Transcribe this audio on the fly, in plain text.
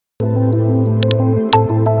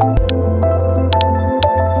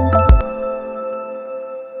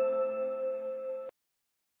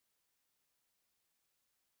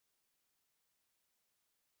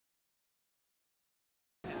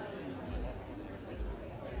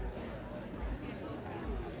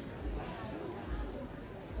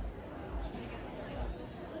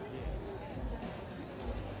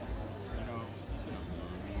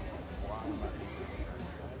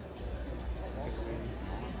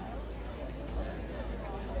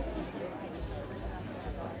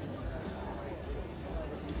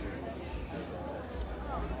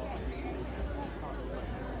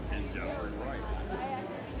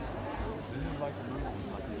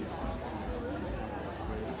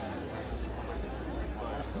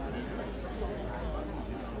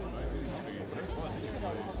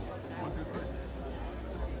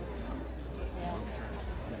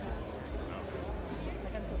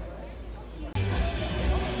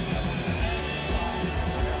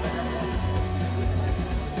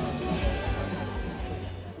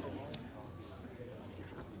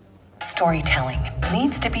storytelling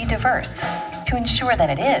needs to be diverse. To ensure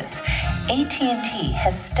that it is, AT&T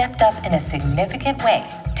has stepped up in a significant way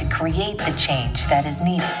to create the change that is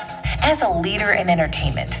needed. As a leader in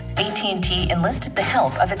entertainment, AT&T enlisted the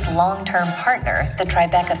help of its long-term partner, the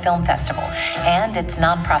Tribeca Film Festival, and its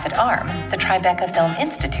nonprofit arm, the Tribeca Film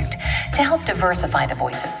Institute, to help diversify the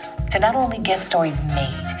voices, to not only get stories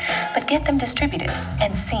made, but get them distributed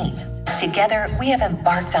and seen. Together, we have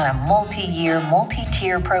embarked on a multi-year,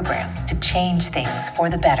 multi-tier program to change things for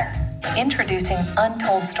the better. Introducing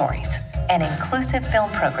Untold Stories, an inclusive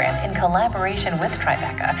film program in collaboration with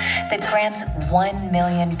Tribeca that grants $1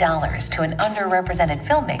 million to an underrepresented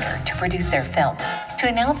filmmaker to produce their film. To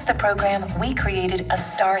announce the program, we created a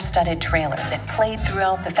star-studded trailer that played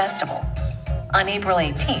throughout the festival. On April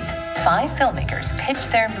 18th, 5 filmmakers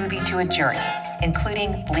pitched their movie to a jury,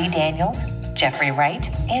 including Lee Daniels, Jeffrey Wright,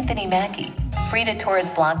 Anthony Mackie, Frida Torres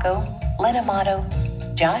Blanco, Len Amato,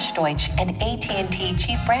 Josh Deutsch, and AT&T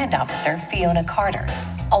Chief Brand Officer Fiona Carter.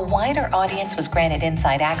 A wider audience was granted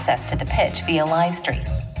inside access to the pitch via live stream.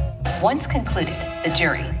 Once concluded, the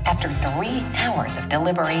jury, after 3 hours of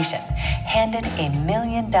deliberation, handed a $1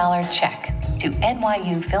 million check to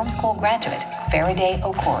NYU Film School graduate Faraday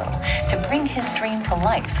Okoro to bring his dream to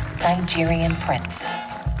life, Nigerian Prince.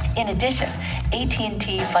 In addition,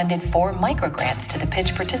 AT&T funded 4 microgrants to the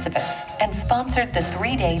pitch participants and sponsored the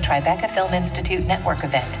 3-day Tribeca Film Institute Network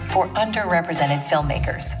event for underrepresented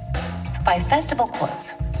filmmakers. By festival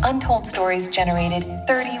close, Untold Stories generated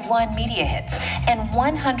 31 media hits and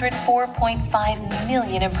 104.5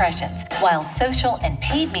 million impressions, while social and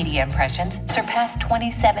paid media impressions surpassed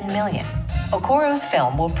 27 million. Okoro's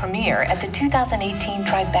film will premiere at the 2018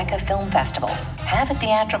 Tribeca Film Festival, have a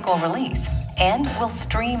theatrical release, and will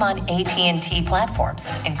stream on AT&T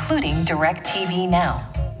platforms, including DirecTV Now.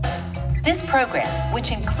 This program,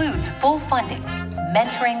 which includes full funding,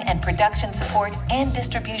 mentoring and production support, and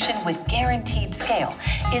distribution with guaranteed scale,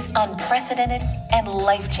 is unprecedented and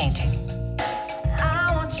life-changing.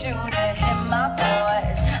 I want you to hit my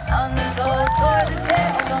boys. Untold story to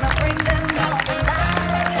tell, gonna bring them all to life.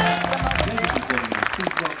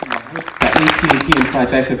 Please welcome at AT&T and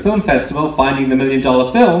Tribeca Film Festival, finding the $1 million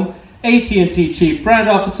film, AT&T Chief Brand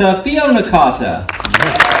Officer Fiona Carter.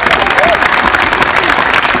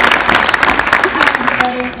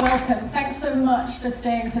 Welcome. Thanks so much for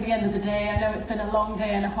staying to the end of the day. I know it's been a long day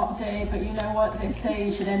and a hot day, but you know what? They say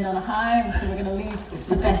you should end on a high, so we're going to leave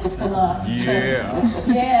the best for last. Yeah.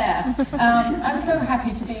 So, yeah. I'm so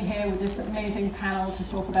happy to be here with this amazing panel to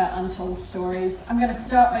talk about Untold Stories. I'm going to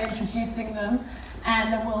start by introducing them,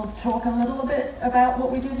 and then we'll talk a little bit about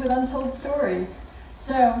what we did with Untold Stories.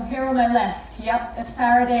 So, here on my left, yep, it's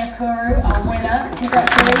Faraday Okoro, our winner.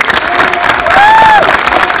 Congratulations.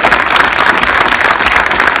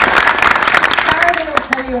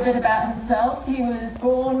 Tell you a bit about himself. He was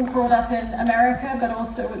brought up in America, but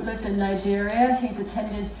also lived in Nigeria. He's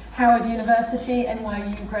attended Howard University,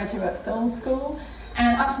 NYU Graduate Film School,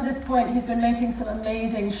 and up to this point he's been making some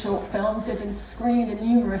amazing short films. They've been screened in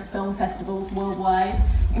numerous film festivals worldwide,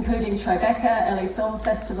 including Tribeca, LA Film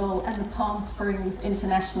Festival, and the Palm Springs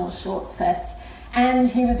International Shorts Fest. And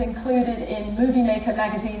he was included in Movie Maker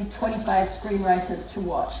magazine's 25 Screenwriters to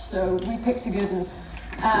Watch, so we picked a good one.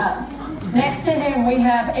 Next to him we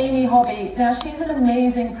have Amy Hobby. Now she's an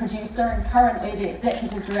amazing producer and currently the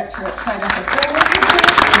executive director at Tribeca Film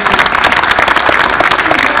Institute.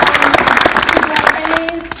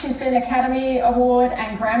 She's been Academy Award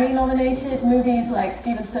and Grammy nominated. Movies like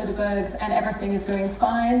Steven Soderbergh's And Everything Is Going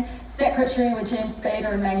Fine, Secretary with James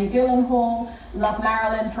Spader and Maggie Gyllenhaal, Love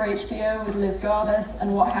Marilyn for HBO with Liz Garbus,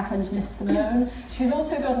 and What Happened, Miss Simone. She's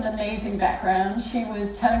also got an amazing background. She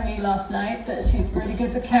was telling me last night that she's really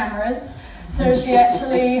good with cameras. So she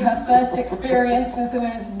actually, her first experience was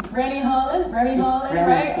with Rennie Harlan, right?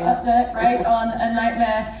 Yeah. Up there, right, on A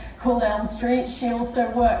Nightmare Called Elm Street. She also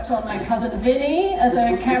worked on My Cousin Vinny as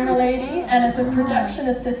a camera lady, and as a production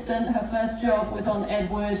assistant, her first job was on Ed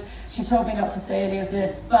Wood. She told me not to say any of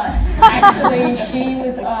this, but actually she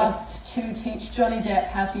was asked to teach Johnny Depp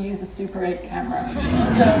how to use a Super 8 camera.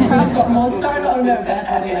 So we've got more, sorry, I don't know bad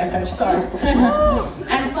body language, sorry.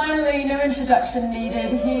 And finally, no introduction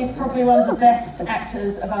needed, he's probably one of the best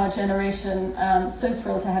actors of our generation. So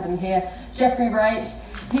thrilled to have him here. Jeffrey Wright.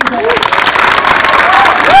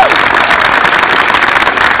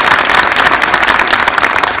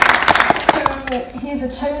 He's a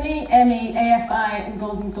Tony, Emmy, AFI, and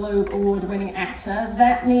Golden Globe award-winning actor.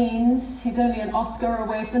 That means he's only an Oscar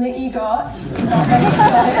away from the EGOT. Not many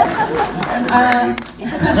got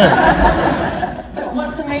it.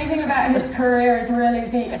 what's amazing about his career is really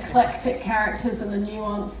the eclectic characters and the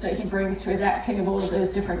nuance that he brings to his acting of all of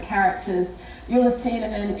those different characters. You'll have seen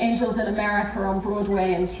him in Angels in America on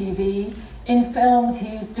Broadway and TV. In films,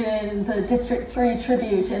 he's been the District 3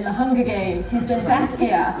 tribute in The Hunger Games. He's been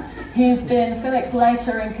Basquiat. He's been Felix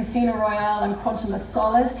Leiter in Casino Royale and Quantum of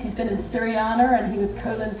Solace. He's been in Syriana, and he was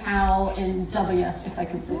Colin Powell in W, if I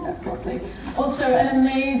can say that properly. Also, an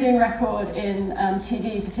amazing record in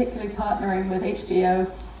TV, particularly partnering with HBO.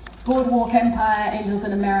 Boardwalk Empire, Angels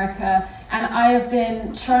in America, and I have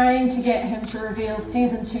been trying to get him to reveal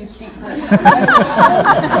season 2 secrets. He will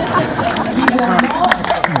not.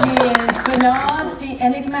 He is Bernard, the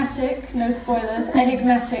enigmatic, no spoilers,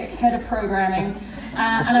 enigmatic head of programming.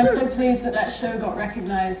 And I'm so pleased that that show got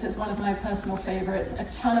recognized as one of my personal favorites. A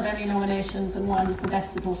ton of Emmy nominations and won for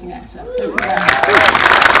Best Supporting Actor. So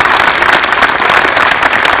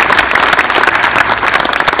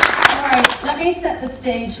let me set the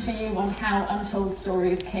stage for you on how Untold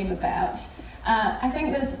Stories came about. I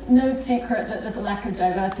think there's no secret that there's a lack of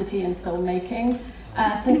diversity in filmmaking.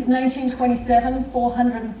 Since 1927,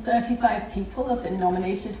 435 people have been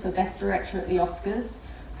nominated for Best Director at the Oscars.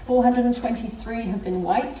 423 have been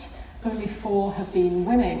white, only 4 have been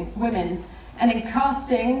women. And in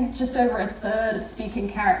casting, just over a third of speaking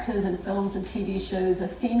characters in films and TV shows are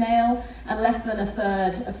female, and less than a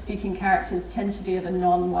third of speaking characters tend to be of a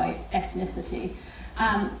non-white ethnicity.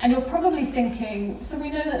 And you're probably thinking, so we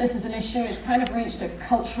know that this is an issue, it's kind of reached a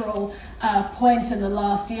cultural point in the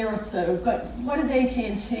last year or so, but what is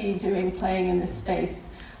AT&T doing playing in this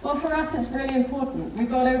space? Well, for us, it's really important. We've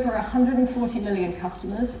got over 140 million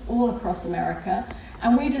customers all across America,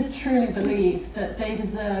 and we just truly believe that they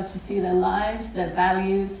deserve to see their lives, their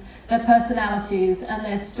values, their personalities, and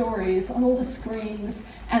their stories on all the screens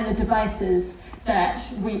and the devices that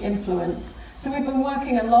we influence. So we've been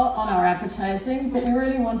working a lot on our advertising, but we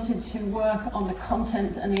really wanted to work on the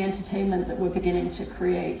content and the entertainment that we're beginning to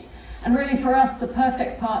create. And really for us, the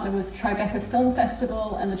perfect partner was Tribeca Film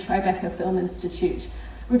Festival and the Tribeca Film Institute.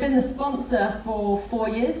 We've been the sponsor for 4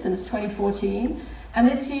 years, since 2014, and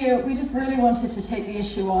this year we just really wanted to take the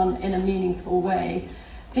issue on in a meaningful way.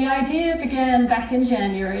 The idea began back in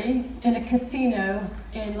January in a casino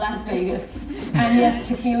in Las Vegas, and yes,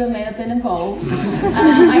 tequila may have been involved.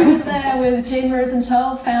 I was there with Jane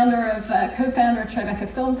Rosenthal, co-founder of Tribeca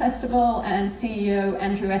Film Festival, and CEO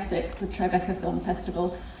Andrew Essex of Tribeca Film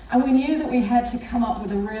Festival. And we knew that we had to come up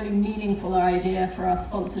with a really meaningful idea for our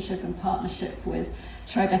sponsorship and partnership with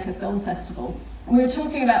Tribeca Film Festival. And we were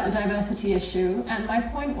talking about the diversity issue, and my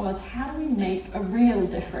point was, how do we make a real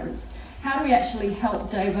difference? How do we actually help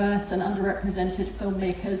diverse and underrepresented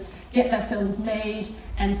filmmakers get their films made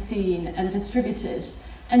and seen and distributed?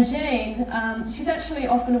 And Jane, she's actually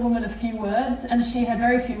often a woman of few words, and she had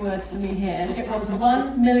very few words for me here. It was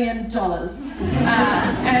 $1 million.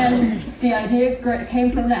 And the idea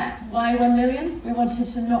came from that. Why 1 million? We wanted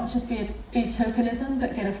to not just be tokenism,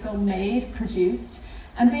 but get a film made, produced.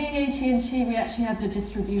 And being AT&T, we actually have the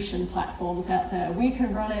distribution platforms out there. We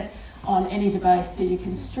can run it on any device, so you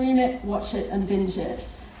can stream it, watch it, and binge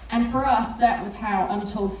it. And for us, that was how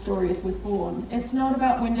Untold Stories was born. It's not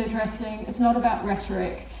about window dressing, it's not about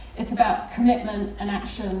rhetoric, it's about commitment and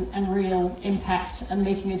action and real impact and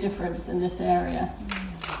making a difference in this area.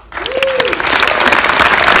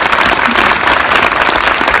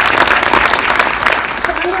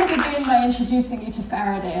 So I'm going to begin by introducing you to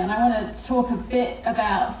Faraday, and I want to talk a bit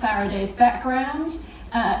about Faraday's background.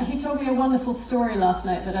 He told me a wonderful story last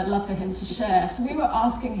night that I'd love for him to share. So we were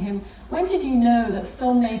asking him, when did you know that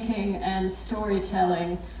filmmaking and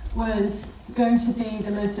storytelling was going to be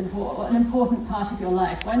the most important part of your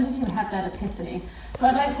life? When did you have that epiphany? So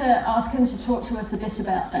I'd like to ask him to talk to us a bit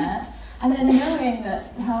about that. And then knowing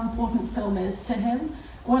that how important film is to him,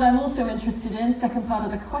 what I'm also interested in, second part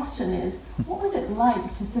of the question is, what was it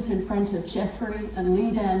like to sit in front of Jeffrey and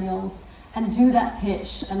Lee Daniels and do that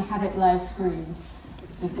pitch and have it live screened?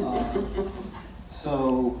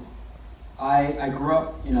 So I grew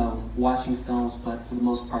up, watching films, but for the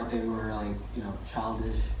most part they were like,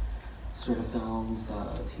 childish sort of films,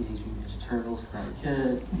 Teenage Mutant Ninja Turtles, Karate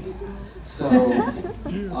Kid. So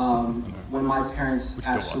when my parents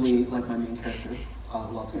actually, like my main character,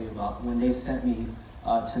 who I'll tell you about, when they sent me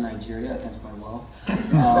to Nigeria against my will,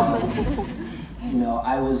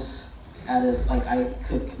 I was at it, like I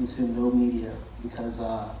could consume no media because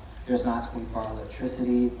there's not 24-hour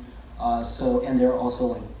electricity, and there are also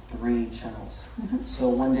like 3 channels. So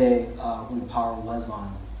one day when the power was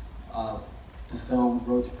on, the film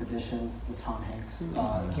Road to Perdition with Tom Hanks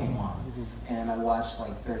came on, and I watched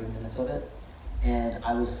like 30 minutes of it, and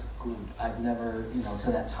I was glued. I'd never,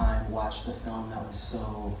 to that time watched a film that was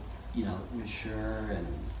so, mature and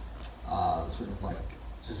sort of like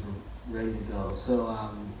just ready to go. So,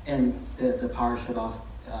 and the power shut off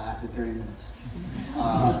after 30 minutes.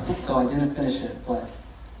 So I didn't finish it, but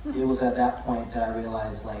it was at that point that I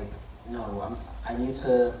realized, like, no, I need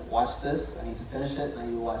to watch this, I need to finish it, and I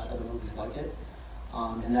need to watch other movies like it.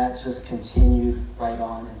 And that just continued right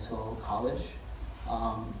on until college.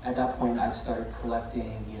 At that point, I started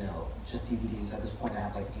collecting, just DVDs. At this point, I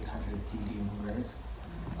have like 800 DVD and Blu-rays.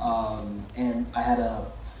 And I had a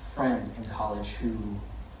friend in college who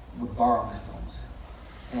would borrow my films.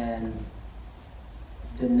 And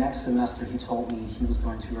the next semester, he told me he was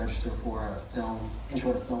going to register for a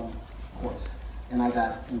intro to film course. And I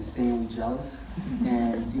got insanely jealous.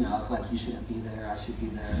 And, I was like, you shouldn't be there, I should be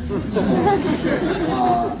there. So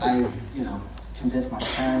I, convinced my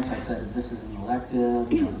parents. I said, this is an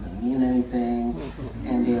elective, it doesn't mean anything.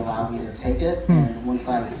 And they allowed me to take it. And once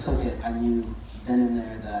I took it, I knew then and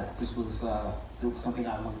there that this was something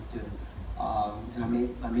I wanted to do. And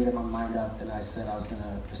I made up my mind up, and I said I was going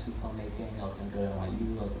to pursue filmmaking, I was going to go to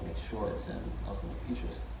NYU, I was going to make shorts, and I was going to make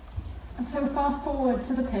features. And so fast forward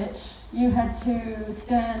to the pitch, you had to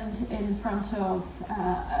stand in front of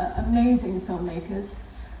amazing filmmakers.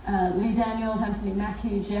 Lee Daniels, Anthony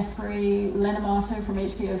Mackie, Jeffrey, Len Amato from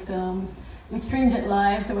HBO Films. We streamed it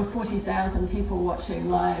live. There were 40,000 people watching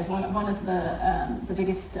live. One of the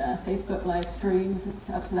biggest Facebook live streams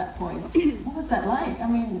up to that point. What was that like? I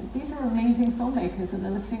mean, these are amazing filmmakers, and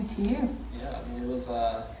they're listening to you. Yeah, I mean, it was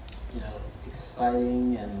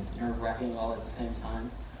exciting and nerve-wracking all at the same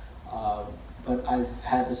time. But I've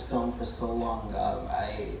had this film for so long.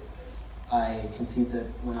 I conceived it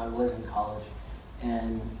when I was in college.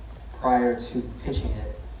 And prior to pitching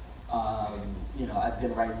it, I've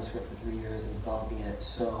been writing the script for 3 years and developing it,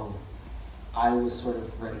 so I was sort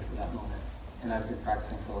of ready for that moment. And I've been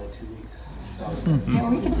practicing for like 2 weeks. So yeah,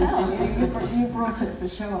 we can tell. You brought it for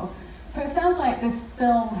sure. So it sounds like this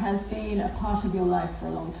film has been a part of your life for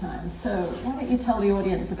a long time. So why don't you tell the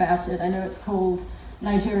audience about it? I know it's called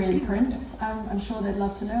Nigerian Prince. I'm sure they'd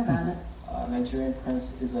love to know about it. Nigerian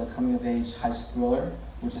Prince is a coming-of-age heist thriller,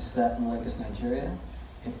 which is set in Lagos, Nigeria.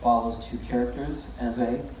 It follows two characters,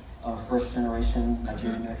 Eze, a first-generation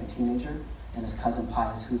Nigerian-American teenager, and his cousin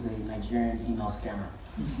Pius, who's a Nigerian email scammer.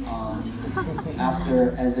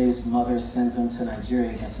 After Eze's mother sends him to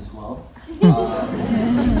Nigeria against his will, he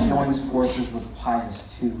joins forces with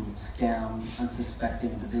Pius to scam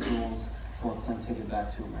unsuspecting individuals for a plane ticket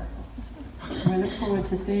back to America. We look forward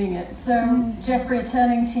to seeing it. So, Jeffrey,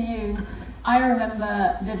 turning to you, I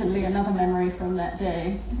remember vividly another memory from that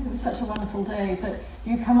day. It was such a wonderful day, but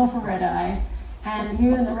you come off a red eye, and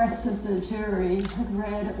you and the rest of the jury had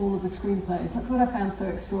read all of the screenplays. That's what I found so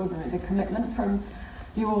extraordinary, the commitment from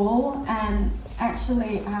you all, and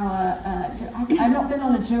actually I've not been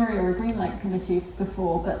on a jury or a Greenlight committee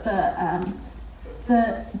before, but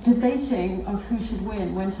the debating of who should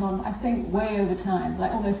win went on, I think, way over time,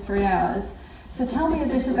 like almost 3 hours. So tell me a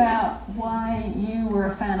bit about why you were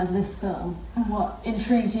a fan of this film and what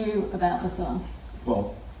intrigued you about the film.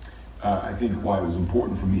 Well, I think why it was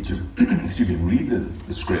important for me to read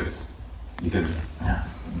the scripts, because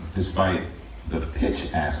despite the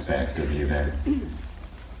pitch aspect of the event,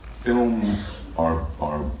 films are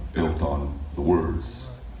built on the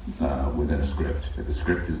words within a script. The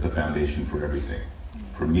script is the foundation for everything.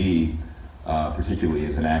 For me, particularly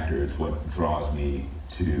as an actor, it's what draws me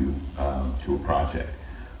to a project.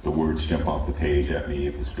 The words jump off the page at me,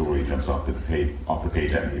 if the story jumps off the page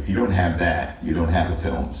at me. If you don't have that, you don't have a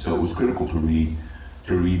film. So it was critical to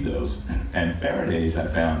read those. And Faraday's I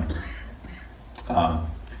found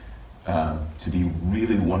to be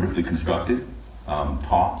really wonderfully constructed,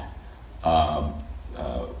 taught,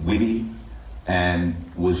 witty, and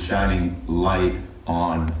was shining light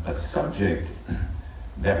on a subject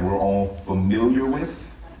that we're all familiar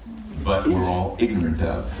with, but we're all ignorant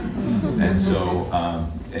of. And so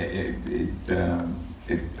it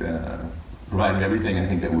provided everything I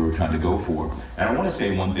think that we were trying to go for. And I want to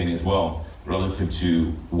say one thing as well, relative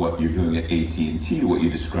to what you're doing at AT&T, what you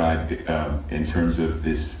described in terms of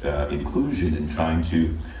this inclusion and trying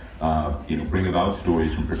to bring about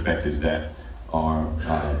stories from perspectives that are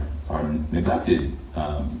neglected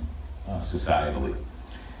societally,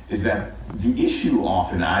 is that the issue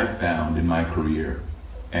often I've found in my career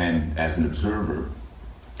and as an observer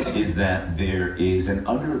is that there is an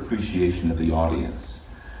underappreciation of the audience,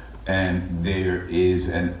 and there is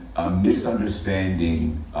a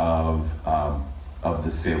misunderstanding of the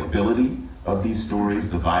salability of these stories,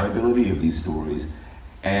 the viability of these stories,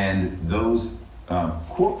 and those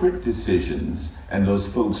corporate decisions, and those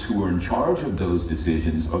folks who are in charge of those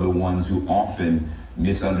decisions are the ones who often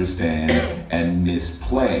misunderstand and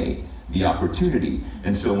misplay the opportunity.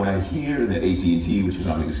 And so when I hear that AT&T, which is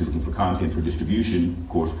obviously looking for content for distribution, of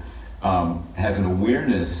course, has an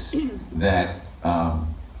awareness that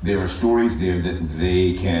there are stories there that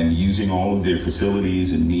they can, using all of their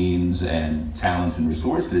facilities and means and talents and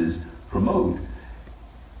resources, promote,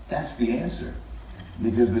 that's the answer.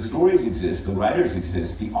 Because the stories exist, the writers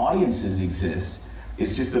exist, the audiences exist.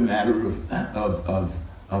 It's just a matter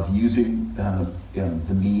of using the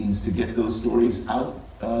means to get those stories out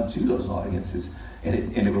to those audiences.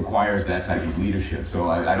 And it requires that type of leadership. So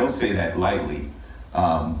I don't say that lightly.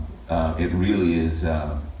 It really is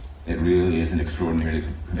an extraordinary,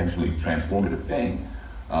 potentially transformative thing.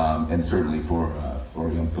 And certainly for a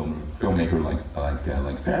young filmmaker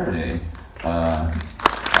like Faraday,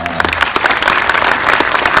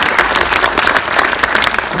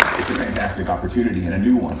 it's a fantastic opportunity and a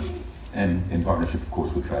new one. And in partnership, of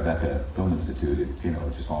course, with Tribeca Film Institute, it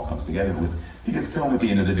just all comes together because film, at the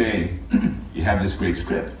end of the day, you have this great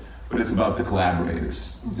script, but it's about the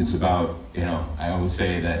collaborators. It's about, I always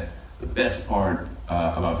say that the best part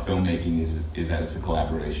about filmmaking is that it's a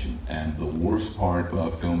collaboration, and the worst part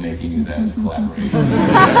about filmmaking is that it's a collaboration.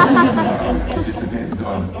 It just depends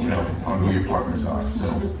on who your partners are.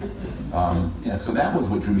 So that was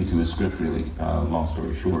what drew me to a script, really. Long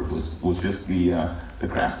story short, was just the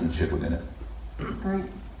craftsmanship within it. Great.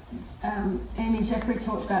 Amy, Jeffrey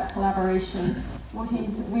talked about collaboration.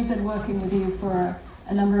 We've been working with you for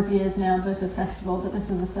a number of years now, both the festival, but this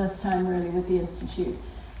was the first time really with the Institute.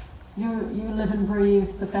 You live and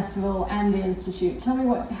breathe the festival and the Institute. Tell me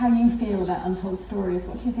how you feel about Untold Stories.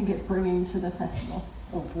 What do you think it's bringing to the festival?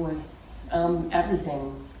 Oh boy,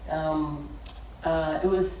 everything. It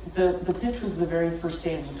was the pitch was the very first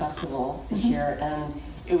day of the festival this year, and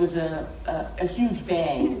it was a huge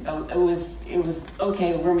bang. It was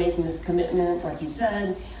okay. We're making this commitment, like you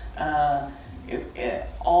said.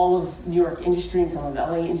 All of New York industry and some of the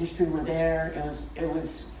LA industry were there. It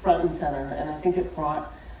was front and center, and I think it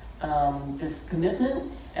brought this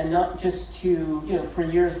commitment, and not just to for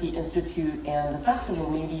years the Institute and the festival.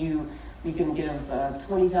 Maybe we can give a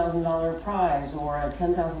 $20,000 prize or a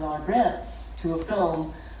 $10,000 grant to a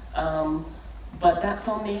film, but that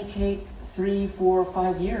film may take 3, 4,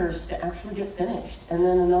 5 years to actually get finished, and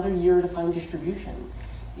then another year to find distribution.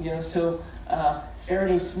 So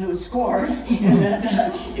Faraday scored, and that,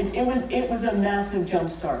 it was a massive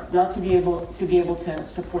jump start. Not to be able to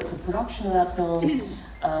support the production of that film,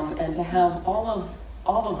 and to have all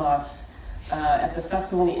of us at the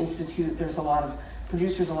festival and the Institute. There's a lot of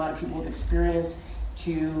producers, a lot of people with experience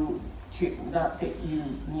to not that you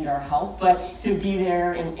need our help, but to be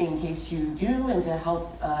there in case you do, and to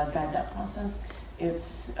help guide that process. It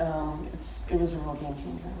was a real game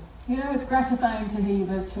changer. It's gratifying to hear you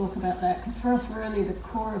both talk about that, because for us, really, the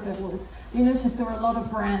core of it was, we noticed there were a lot of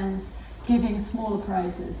brands giving smaller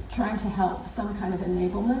prizes, trying to help some kind of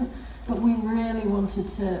enablement, but we really wanted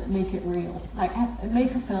to make it real, like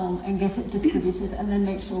make a film and get it distributed, and then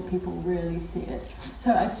make sure people really see it.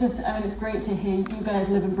 So it's great to hear you guys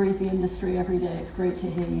live and breathe the industry every day. It's great to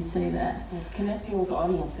hear you say that. Connecting with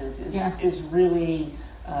audiences is really,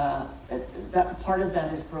 that part of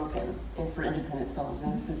that is broken for independent films,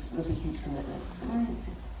 and this was a huge commitment for me.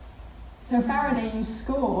 So Faraday, you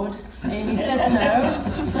scored. Amy said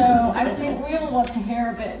so. So I think we all want to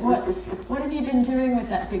hear a bit. What have you been doing with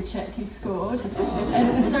that big check you scored?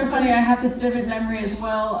 And it's so funny. I have this vivid memory as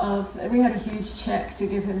well of we had a huge check to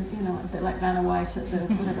give him, a bit like Vanna White at the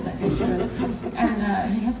whatever that big show is. And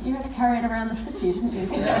you had to carry it around the city, didn't you?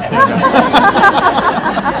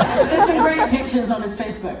 There's some great pictures on his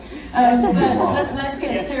Facebook. But let's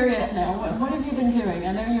get serious now. What have you been doing?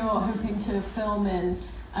 I know you're hoping to film in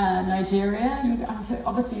Nigeria.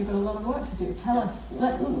 Obviously you've got a lot of work to do. Tell us,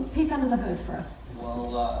 peek under the hood for us.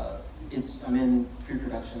 Well, I'm in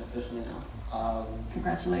pre-production officially now.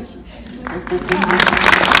 Congratulations.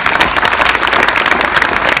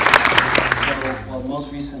 So,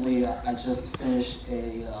 most recently I just finished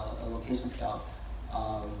a location scout.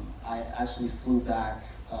 I actually flew back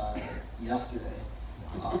yesterday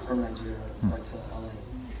from Nigeria right to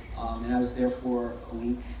LA, and I was there for a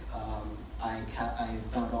week. I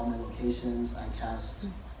found all my locations. I cast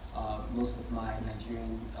most of my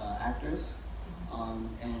Nigerian actors,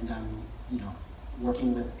 and I'm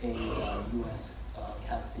working with a U.S.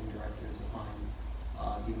 casting director to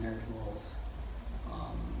find the American roles.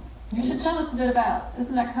 You should tell us a bit about.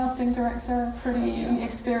 Isn't that casting director pretty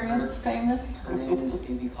experienced, famous? Her name is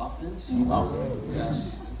A.B. Kaufman.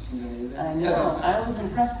 She's amazing. I know. I was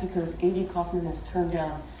impressed because A.D. Kaufman has turned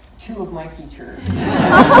down 2 of my features.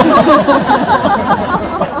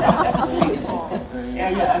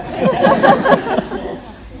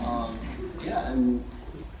 Yeah, and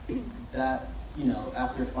that, you know,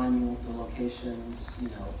 after finding the locations, you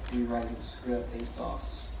know, rewriting the script based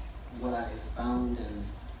off what I found, and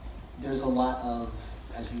there's a lot of,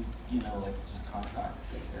 as you know, like just contract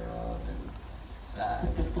to take care of and SAG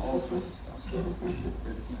and all sorts of stuff. So, you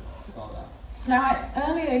know, it's all that. Now,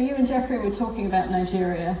 earlier you and Jeffrey were talking about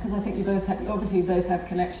Nigeria, because I think you both have, obviously both have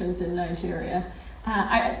connections in Nigeria.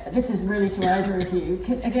 This is really to either of you.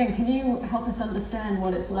 Can you help us understand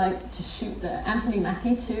what it's like to shoot there? Anthony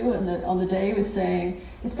Mackie too, on the day was saying,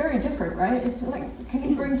 it's very different, right? It's like, can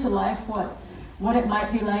you bring to life what it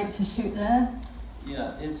might be like to shoot there?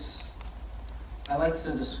 Yeah, I like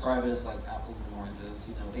to describe it as like apples and oranges.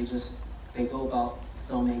 You know, they go about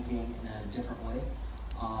filmmaking in a different way.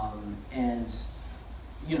 And,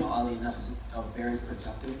 you know, oddly enough, it's a very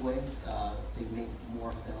productive way. They make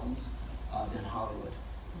more films than Hollywood.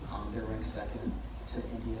 They're ranked second to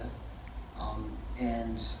India.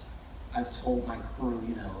 And I've told my crew,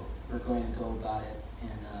 you know, we're going to go about it,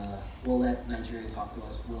 and we'll let Nigeria talk to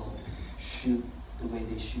us. We'll shoot the way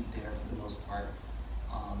they shoot there for the most part.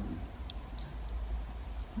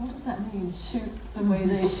 What does that mean, shoot the way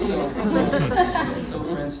they shoot? So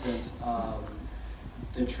for instance,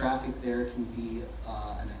 the traffic there can be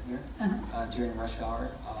a nightmare during rush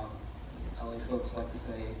hour. LA folks like to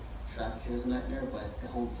say traffic here is a nightmare, but it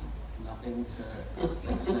holds nothing to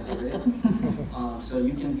like Nigeria. So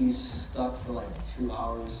you can be stuck for like 2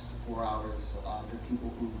 hours, 4 hours. There are people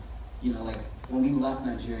who, you know, like when we left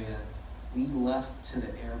Nigeria, we left to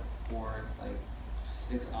the airport like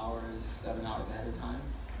 6 hours, 7 hours ahead of time,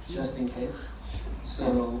 just in case.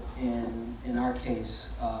 So in our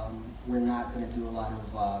case, we're not going to do a lot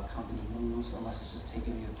of company moves unless it's just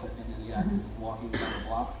taking the equipment and the actors walking down the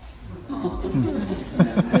block. You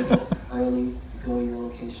know, early, go to your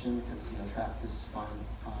location because, you know, traffic is fine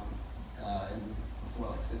and before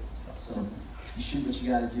like 6 and stuff. So you shoot what you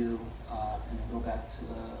got to do and then go back to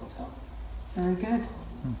the hotel. Very good.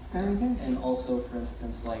 Very good. And also, for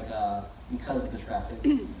instance, like because of the traffic,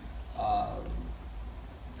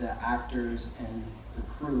 the actors and the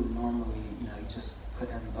crew normally, you know, you just put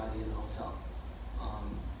everybody in a hotel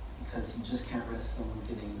because you just can't risk someone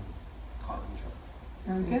getting caught in trouble.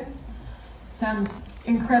 Very good. Sounds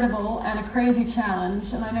incredible and a crazy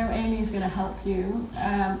challenge, and I know Amy's going to help you.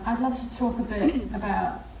 I'd love to talk a bit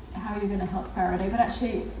about how you're going to help Faraday, but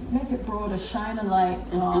actually make it broader, shine a light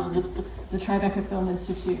on the Tribeca Film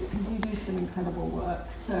Institute, because you do some incredible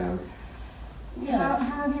work. So Yes.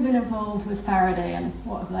 how have you been involved with Faraday, and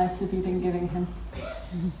what advice have you been giving him?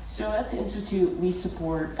 So at the Institute, we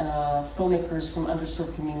support filmmakers from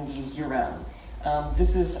underserved communities year-round.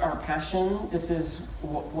 This is our passion, this is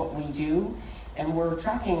what we do, and we're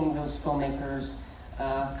tracking those filmmakers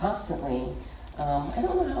constantly. I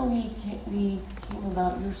don't know how we came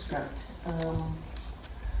about your script.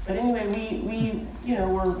 But anyway, we you know,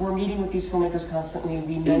 we're meeting with these filmmakers constantly.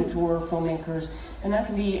 We mentor filmmakers, and that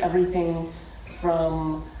can be everything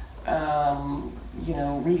from you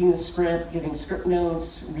know, reading the script, giving script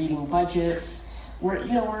notes, reading budgets.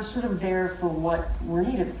 We're sort of there for what we're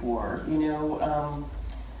needed for. You know,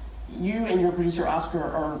 you and your producer Oscar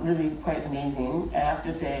are really quite amazing, I have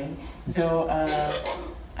to say. So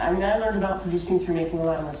I mean, I learned about producing through making a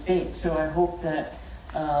lot of mistakes. So I hope that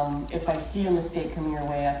if I see a mistake coming your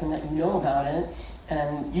way, I can let you know about it,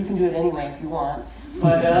 and you can do it anyway if you want.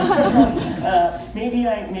 But maybe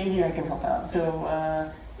I can help out.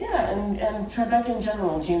 So yeah, and Tribeca in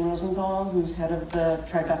general, Jane Rosenthal, who's head of the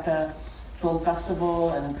Tribeca Film Festival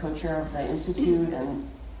and co-chair of the Institute, and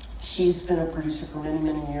she's been a producer for many,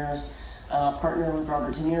 many years, partner with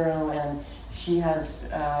Robert De Niro, and she has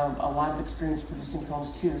a lot of experience producing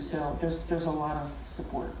films too. So there's a lot of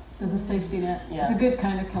support. There's a safety net. Yeah. It's a good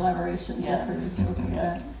kind of collaboration, Yeah. Jeffrey was talking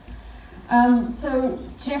about. So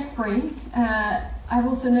Jeffrey, I've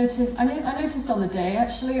also noticed, I noticed on the day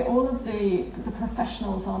actually, all of the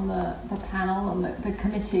professionals on the panel, on the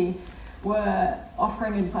committee, were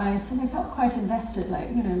offering advice, and they felt quite invested. Like,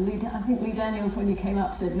 you know, I think Lee Daniels, when you came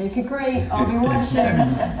up, said, "Make it great, I'll be watching."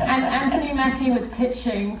 And Anthony Mackie was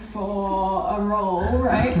pitching for a role,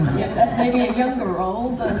 right? Yeah, maybe a younger role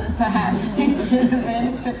than perhaps he should have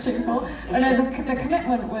been pitching for. But no, the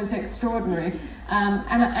commitment was extraordinary.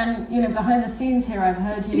 And you know, behind the scenes here, I've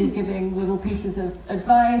heard you giving little pieces of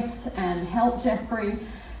advice and help Jeffrey.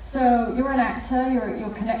 So you're an actor,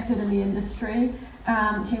 you're connected in the industry.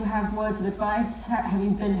 Do you have words of advice? Have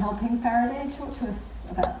you been helping Faraday? Talk to us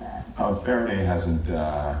about that. Faraday hasn't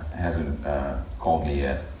called me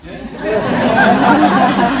yet. A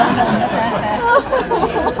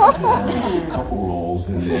couple roles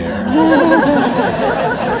in there.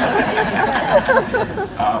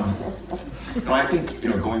 No, I think,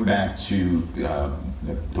 going back to the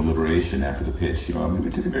deliberation after the pitch, we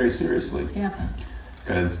took it very seriously. Yeah.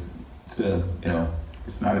 Because it's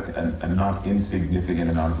it's not a not insignificant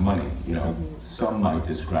amount of money. Some might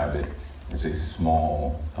describe it as a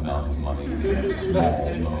small amount of money, a small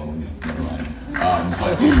loan, never mind.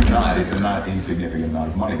 But it's not. It's a not insignificant amount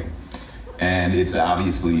of money, and it's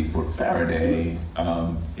obviously for Faraday,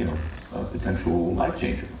 a potential life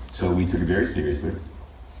changer. So we took it very seriously,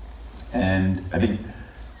 and I think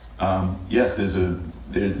yes, there's a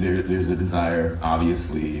desire,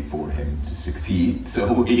 obviously, for him to succeed.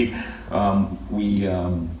 So we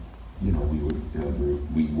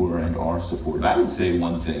were and are supportive. I would say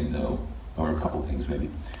one thing though, or a couple things maybe,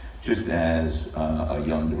 just as a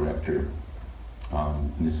young director,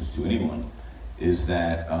 and this is to anyone, is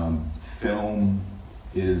that film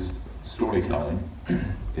is storytelling.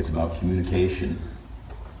 It's about communication,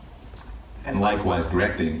 and likewise,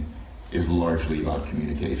 directing is largely about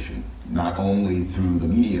communication, not only through the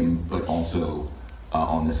medium, but also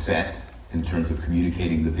on the set, in terms of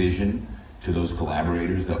communicating the vision to those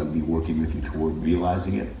collaborators that will be working with you toward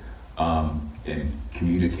realizing it, and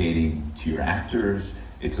communicating to your actors.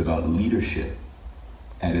 It's about leadership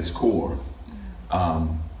at its core.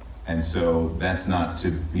 And so that's not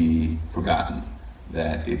to be forgotten,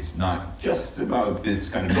 that it's not just about this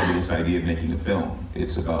kind of nebulous idea of making a film.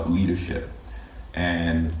 It's about leadership.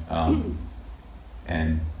 And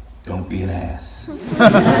don't be an ass.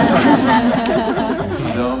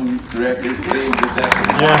 Some directors think that's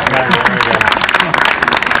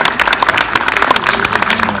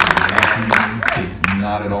it's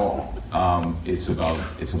not at all. It's about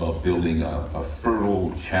building a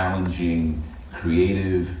fertile, challenging,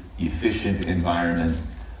 creative, efficient environment,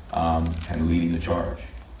 and leading the charge.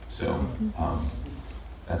 So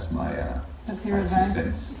that's my That's your my advice. 2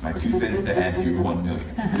 cents. My 2 cents to add to your 1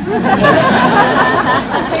 million.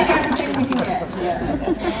 Take everything we can get. Yeah,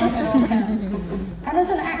 it all counts. And as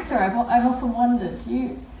an actor, I've often wondered,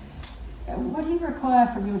 what do you require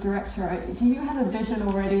from your director? Do you have a vision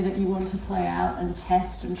already that you want to play out and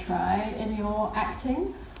test and try in your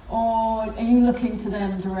acting? Or are you looking to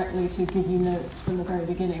them directly to give you notes from the very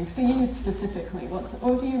beginning? For you specifically, or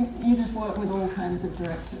do you just work with all kinds of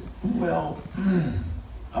directors? Well,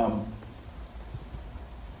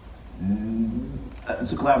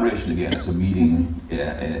 it's a collaboration again. It's a meeting,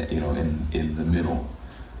 in the middle.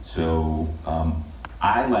 So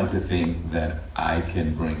I like to think that I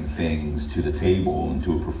can bring things to the table and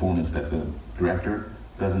to a performance that the director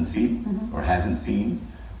doesn't see or hasn't seen,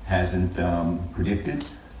 hasn't predicted.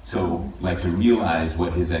 So like to realize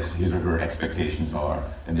what his or her expectations are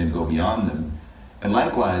and then go beyond them. And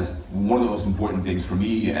likewise, one of the most important things for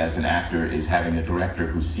me as an actor is having a director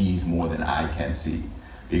who sees more than I can see,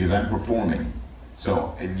 because I'm performing.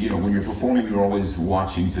 So, when you're performing, you're always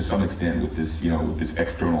watching to some extent with this, with this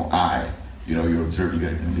external eye. You're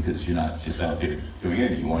observing, because you're not just out there doing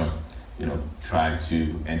it. You want to, try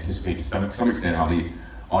to anticipate to some extent how the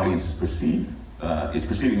audience is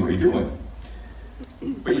perceiving what you're doing.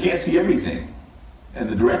 But you can't see everything, and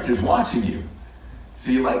the director's watching you.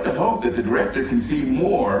 So you like to hope that the director can see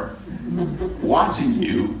more watching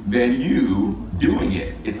you than you doing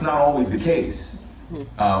it. It's not always the case.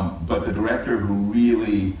 But the director who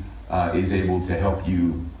really is able to help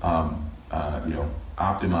you,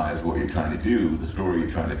 optimize what you're trying to do, the story you're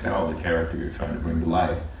trying to tell, the character you're trying to bring to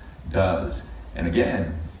life, does. And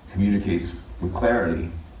again, communicates with clarity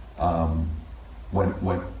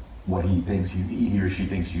what he thinks you need, he or she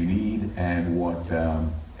thinks you need, and what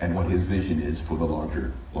his vision is for the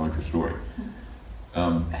larger story.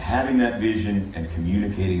 Having that vision and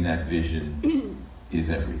communicating that vision is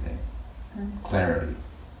everything. Clarity.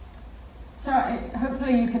 So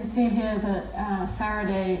hopefully you can see here that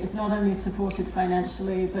Faraday is not only supported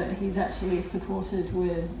financially, but he's actually supported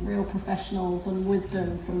with real professionals and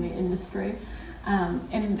wisdom from the industry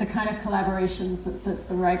in the kind of collaborations that's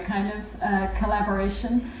the right kind of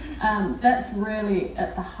collaboration. That's really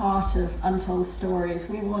at the heart of Untold Stories.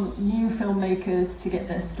 We want new filmmakers to get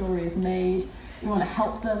their stories made. We want to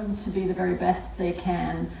help them to be the very best they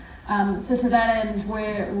can. So to that end,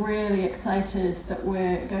 we're really excited that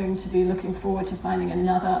we're going to be looking forward to finding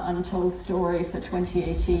another Untold Story for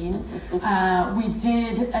 2018. We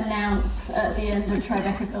did announce at the end of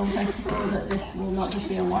Tribeca Film Festival that this will not just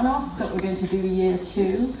be a one-off, but we're going to do year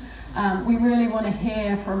 2. We really want to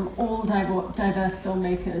hear from all diverse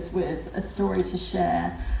filmmakers with a story to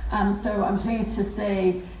share. So I'm pleased to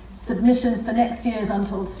say submissions for next year's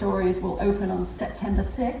Untold Stories will open on September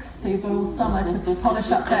 6th, so you've got all summer to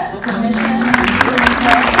polish up that submission.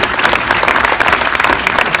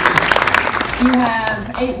 You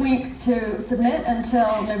have 8 weeks to submit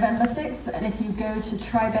until November 6th, and if you go to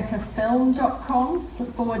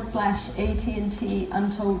tribecafilm.com/AT&T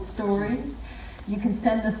Untold Stories, you can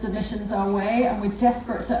send the submissions our way, and we're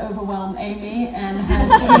desperate to overwhelm Amy and her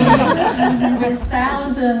team with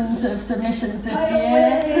thousands of submissions this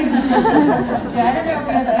year. Yeah, I don't know if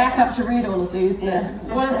we have the backup to read all of these, but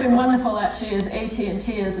what has been wonderful actually is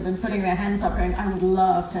AT&Ters have been putting their hands up going, I would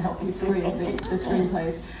love to help you screen the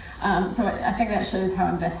screenplays. So I think that shows how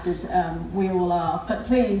invested we all are. But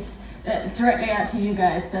please, directly out to you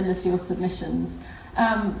guys, send us your submissions.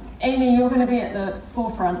 Amy, you're going to be at the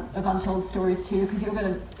forefront of Untold Stories too, because you're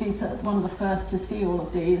going to be one of the first to see all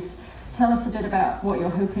of these. Tell us a bit about what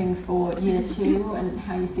you're hoping for year 2 and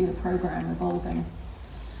how you see the program evolving.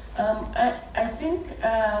 I think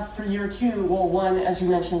for year 2, well, one, as you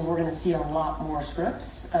mentioned, we're going to see a lot more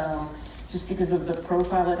scripts, just because of the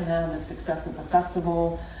profile it had, the success of the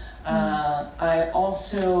festival. I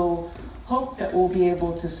also hope that we'll be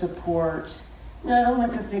able to support, I don't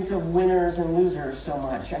like to think of winners and losers so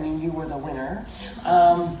much. I mean, you were the winner.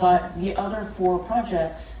 But the other 4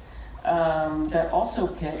 projects that also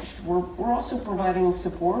pitched, we're also providing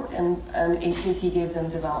support, and AT&T gave them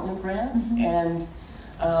development grants. And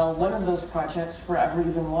one of those projects, Forever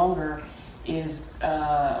Even Longer, is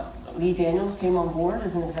Lee Daniels came on board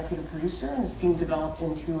as an executive producer, and it's being developed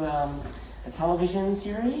into a television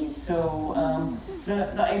series. So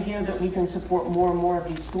the idea that we can support more and more of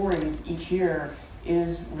these stories each year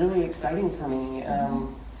is really exciting for me.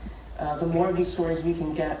 The more of these stories we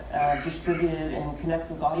can get distributed and connect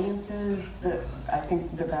with audiences, I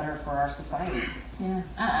think the better for our society. Yeah,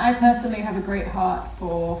 I personally have a great heart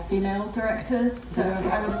for female directors, so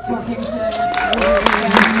I was talking to...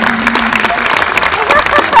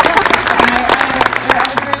 I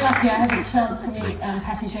was very lucky. I had a chance to meet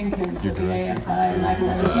Patty Jenkins at the AFI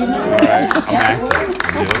Lifetime Achievement Award.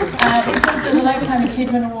 Which also the Lifetime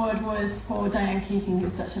Achievement Award was for Diane Keaton,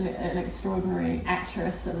 who's such an extraordinary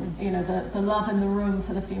actress, and the love in the room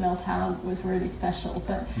for the female talent was really special.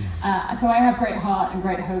 But so I have great heart and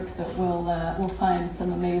great hope that we'll find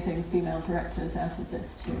some amazing female directors out of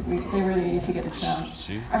this too. They really need to get a chance.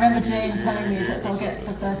 I remember Jane telling me that they'll get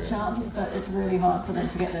the first chance, but it's really hard for them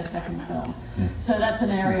to get their second film. So that's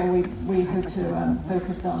an area we hope to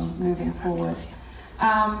focus on moving forward.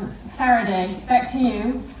 Faraday, back to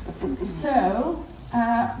you. So,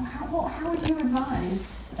 how would you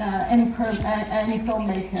advise any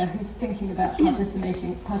filmmaker who's thinking about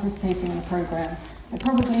participating in a program? It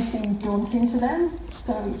probably seems daunting to them,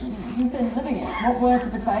 so you've been living it. What words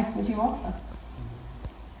of advice would you offer?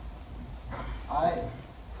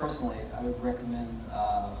 Personally, I would recommend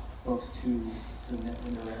folks to submit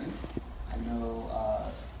when they're ready. I know,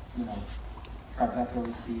 Tribeca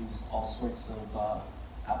receives all sorts of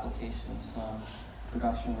applications, some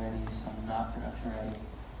production ready, some not production ready.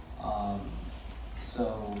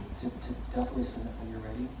 So to definitely submit when you're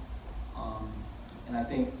ready. And I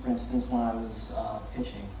think, for instance, when I was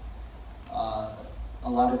pitching, a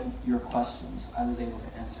lot of your questions I was able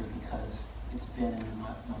to answer because it's been in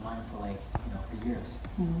my mind for for years.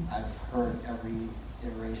 I've heard every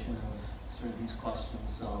iteration of sort of these questions,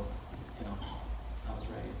 so I was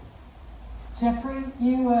ready. Jeffrey,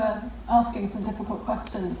 you were asking some difficult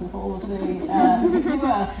questions of all of the... you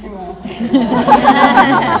were.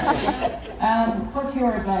 What's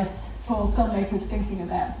your advice for filmmakers thinking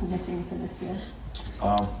about submitting for this year?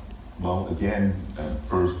 Well, again,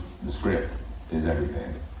 first, the script is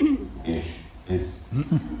everything. It's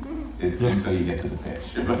until you get to the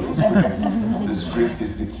pitch. The script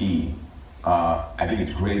is the key. I think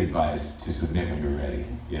it's great advice to submit when you're ready,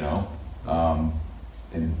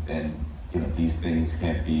 and these things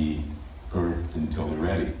can't be birthed until they're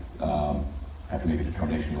ready. I have to make a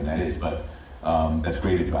determination when that is, but that's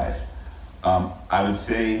great advice. I would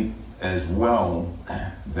say as well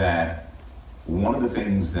that one of the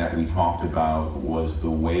things that we talked about was the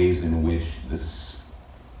ways in which the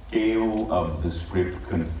scale of the script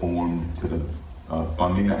conformed to the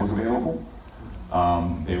funding that was available.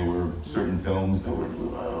 There were certain films that were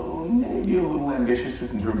maybe a little ambitious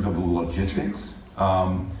just in terms of the logistics.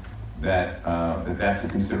 That's a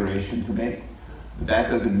consideration to make. But that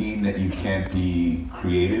doesn't mean that you can't be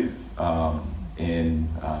creative in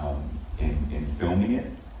filming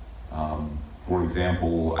it. For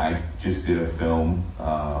example, I just did a film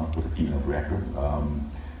with a female director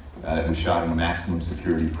that was shot in a maximum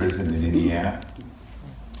security prison in Indiana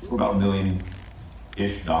for about $1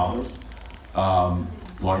 million-ish,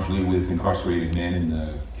 largely with incarcerated men in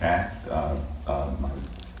the cast, my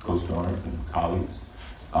co-stars and colleagues.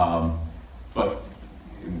 But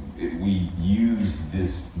we used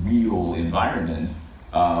this real environment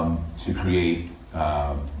to create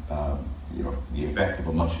the effect of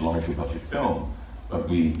a much larger budget film. But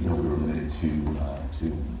we were limited to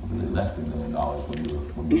really less than $1 million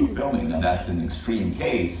when we were filming. Now that's an extreme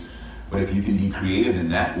case, but if you can be creative in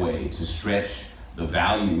that way to stretch the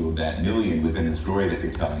value of that million within the story that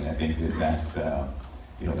you're telling, I think that's that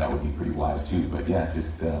would be pretty wise too. But yeah,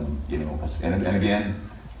 just and again,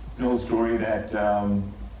 a story that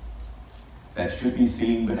that should be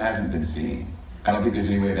seen but hasn't been seen. I don't think there's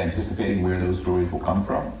any way of anticipating where those stories will come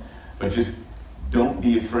from, but just don't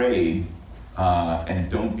be afraid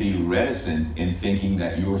and don't be reticent in thinking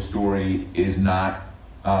that your story is not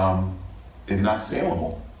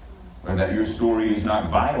saleable, or that your story is not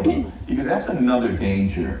viable, because that's another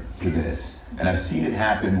danger to this. And I've seen it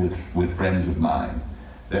happen with friends of mine,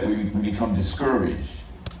 that we become discouraged,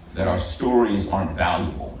 that our stories aren't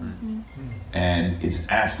valuable. And it's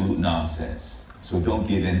absolute nonsense. So don't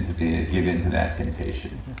give in to that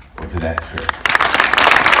temptation or to that trick.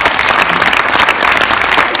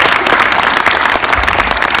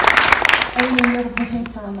 Amy, you're the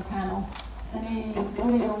producer on the panel. What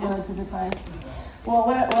are your words of advice? Well,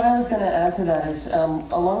 what I was going to add to that is,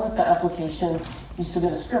 along with the application, you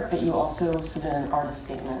submit a script, but you also submit an artist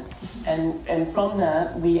statement. And from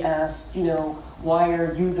that, we asked, why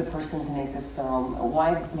are you the person to make this film?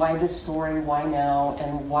 Why this story? Why now?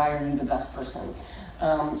 And why are you the best person?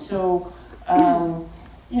 That's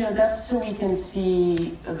so we can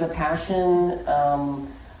see the passion,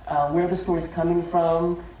 where the story's coming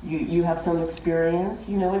from. You have some experience.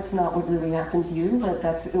 It's not what really happened to you, but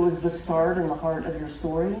it was the start and the heart of your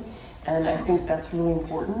story. And I think that's really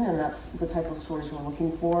important, and that's the type of stories we're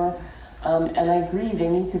looking for. And I agree, they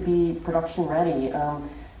need to be production ready.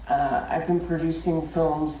 I've been producing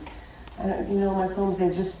films, my films,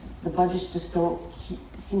 the budgets just don't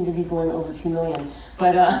seem to be going over $2 million.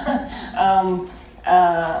 But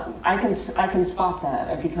I can spot that.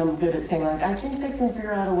 I've become good at saying, I think they can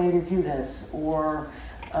figure out a way to do this, or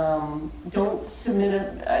don't submit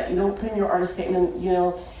it, don't put in your artist statement,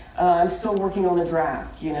 I'm still working on the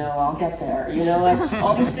draft, I'll get there,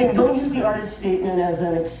 all these things. Don't use the artist statement as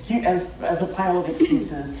an excuse, as a pile of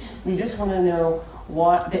excuses. We just want to know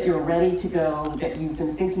that you're ready to go, that you've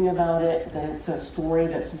been thinking about it, that it's a story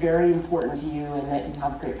that's very important to you and that you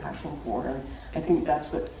have great passion for. And I think that's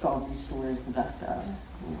what sells these stories the best to us.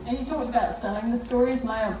 And you talked about selling the stories.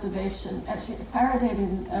 My observation, actually, Faraday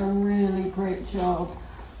did a really great job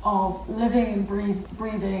of living and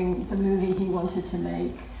breathing the movie he wanted to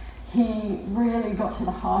make. He really got to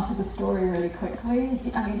the heart of the story really quickly.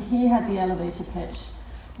 He had the elevator pitch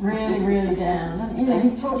really, really down. And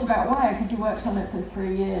he's talked about why, because he worked on it for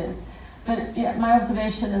 3 years. But yeah, my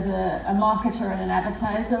observation as a marketer and an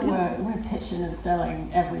advertiser, we're pitching and selling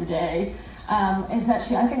every day, is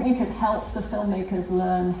actually, I think we could help the filmmakers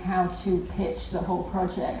learn how to pitch the whole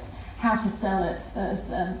project, how to sell it.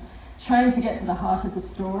 There's trying to get to the heart of the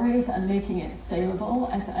stories and making it saleable,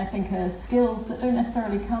 I think are skills that don't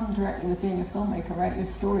necessarily come directly with being a filmmaker, right? You're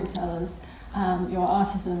storytellers, you're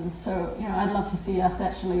artisans. So, I'd love to see us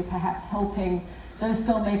actually perhaps helping those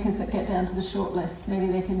filmmakers that get down to the short list. Maybe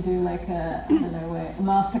they can do like a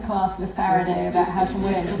masterclass with Faraday about how to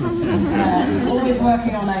win. Always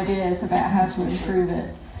working on ideas about how to improve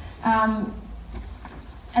it.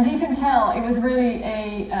 As you can tell, it was really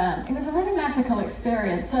a really magical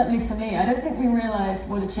experience, certainly for me. I don't think we realized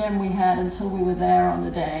what a gem we had until we were there on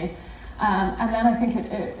the day. And then I think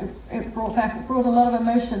it brought a lot of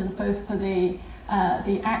emotions, both for the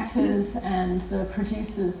actors and the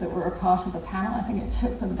producers that were a part of the panel. I think it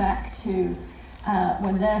took them back to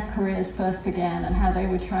when their careers first began and how they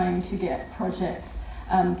were trying to get projects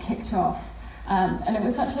kicked off. And it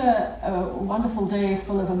was such a wonderful day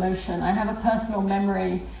full of emotion. I have a personal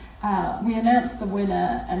memory. We announced the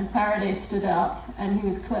winner, and Faraday stood up, and he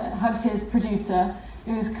hugged his producer.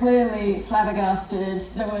 He was clearly flabbergasted.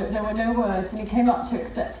 There were no words, and he came up to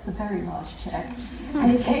accept the very large check. And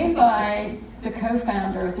he came by the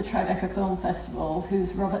co-founder of the Tribeca Film Festival,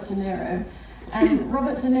 who's Robert De Niro. And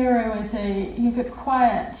Robert De Niro he's a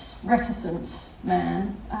quiet, reticent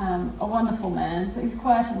man, a wonderful man, but he's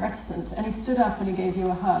quiet and reticent. And he stood up and he gave you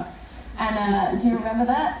a hug. And do you remember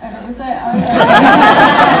that? And it was that.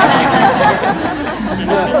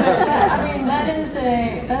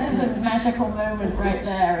 that is a magical moment right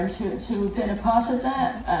there, and to have been a part of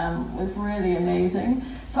that was really amazing.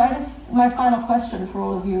 So my final question for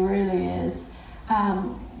all of you really is,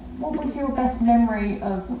 what was your best memory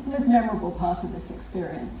of, the most memorable part of this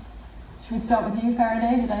experience? Should we start with you,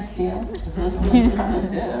 Faraday? Did I steal?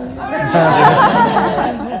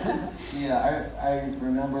 Yeah, I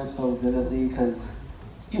remember it so vividly because,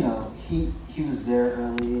 you know, he was there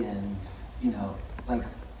early, and, you know, like,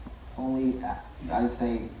 only, I'd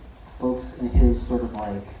say, folks in his sort of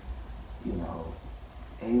like, you know,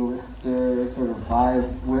 A-lister sort of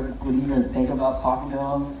vibe would even think about talking to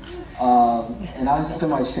him. And I was just in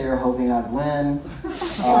my chair hoping I'd win.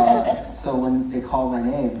 So when they called my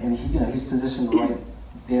name, and he, you know, he's positioned right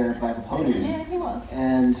there by the podium. Yeah, he was.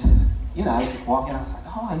 And, you know, I was just walking, I was like,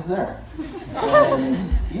 oh, he's there. And,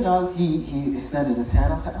 you know, he extended his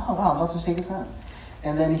hand, I was like, oh wow, I'm about to shake his hand.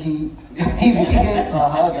 And then he gave a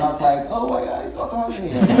hug, and I was like, oh my God, he's about to hug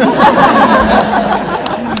me.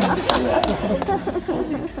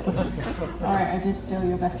 All right, I did steal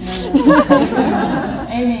your best memory.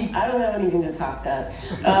 Amy. I don't have anything to top that.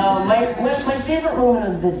 My favorite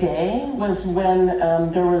moment of the day was when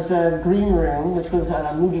there was a green room, which was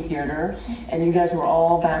a movie theater, and you guys were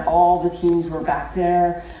all back, all the teams were back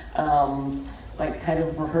there, like kind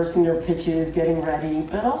of rehearsing their pitches, getting ready,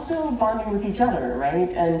 but also bonding with each other, right?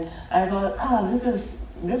 And I thought,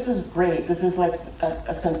 this is great. This is like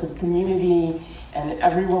a sense of community, and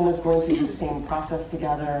everyone was going through the same process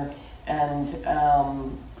together. And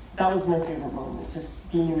that was my favorite moment, just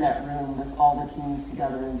being in that room with all the teams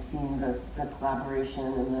together and seeing the collaboration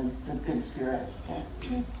and the good spirit. Yeah.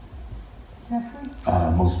 Jeffrey?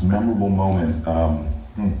 Most memorable moment.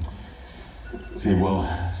 See, well,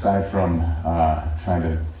 aside from trying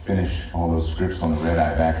to finish all those scripts on the red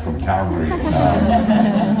eye back from Calgary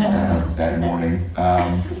that morning,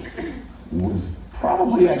 was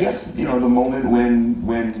probably, I guess, you know, the moment when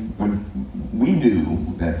we knew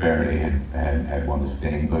that Faraday had won this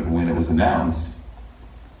thing, but when it was announced,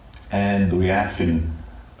 and the reaction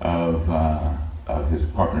of his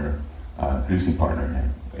partner, producing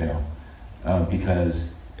partner, you know,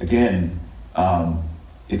 because again,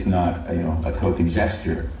 it's not, you know, a token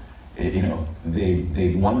gesture. You know,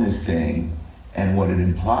 they won this thing, and what it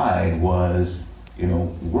implied was, you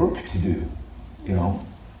know, work to do, you know,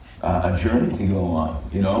 a journey to go on,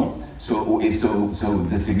 you know. So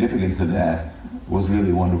the significance of that was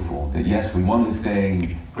really wonderful. That yes, we won this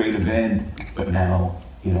thing, great event, but now,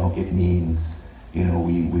 you know, it means, you know,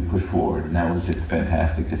 we push forward, and that was just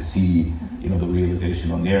fantastic to see, you know, the realization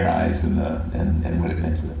on their eyes and what it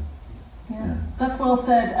meant to them. Yeah, that's well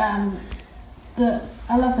said.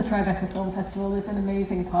 I love the Tribeca Film Festival. They've been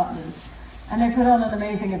amazing partners, and they put on an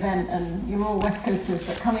amazing event. And you're all West Coasters,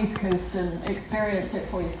 but come East Coast and experience it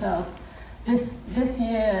for yourself. This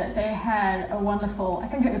year they had a wonderful, I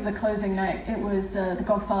think it was the closing night. It was The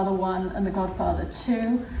Godfather 1 and The Godfather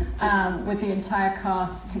 2 with the entire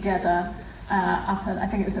cast together. Up at, I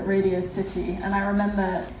think it was at Radio City, and I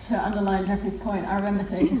remember, to underline Jeffrey's point, I remember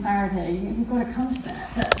saying to Faraday, you've got to come to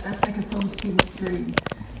that. That's like a film student's dream.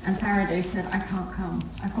 And Faraday said, I can't come,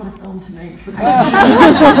 I've got a film to make.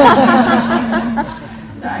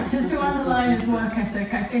 So just to underline his work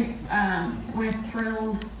ethic, I think we're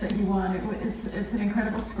thrilled that he won. It's an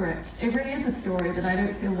incredible script. It really is a story that I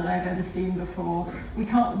don't feel that I've ever seen before. We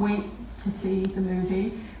can't wait to see the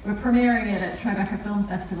movie. We're premiering it at Tribeca Film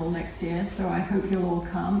Festival next year, so I hope you'll all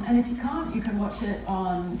come. And if you can't, you can watch it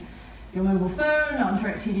on your mobile phone, on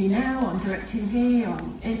DirecTV Now, on DirecTV,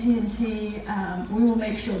 on AT&T. We will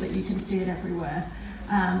make sure that you can see it everywhere.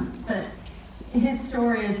 But his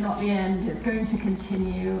story is not the end, it's going to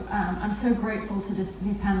continue. I'm so grateful to these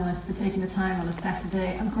panelists for taking the time on a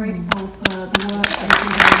Saturday. I'm grateful for the work they've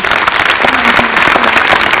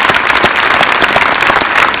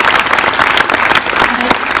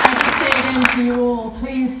to you all,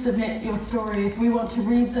 please submit your stories. We want to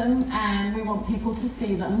read them and we want people to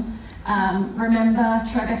see them. Remember,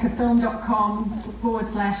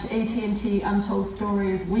 tribecafilm.com/AT&T Untold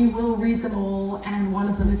Stories. We will read them all, and one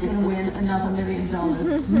of them is going to win another $1 million.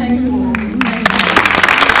 Thank you all. Thank you.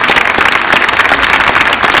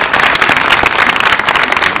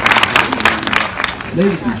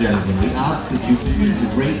 Ladies and gentlemen, we ask that you please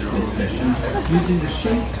rate this session using the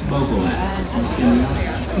Shape mobile app. Once again, we ask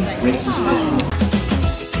that you please rate this session.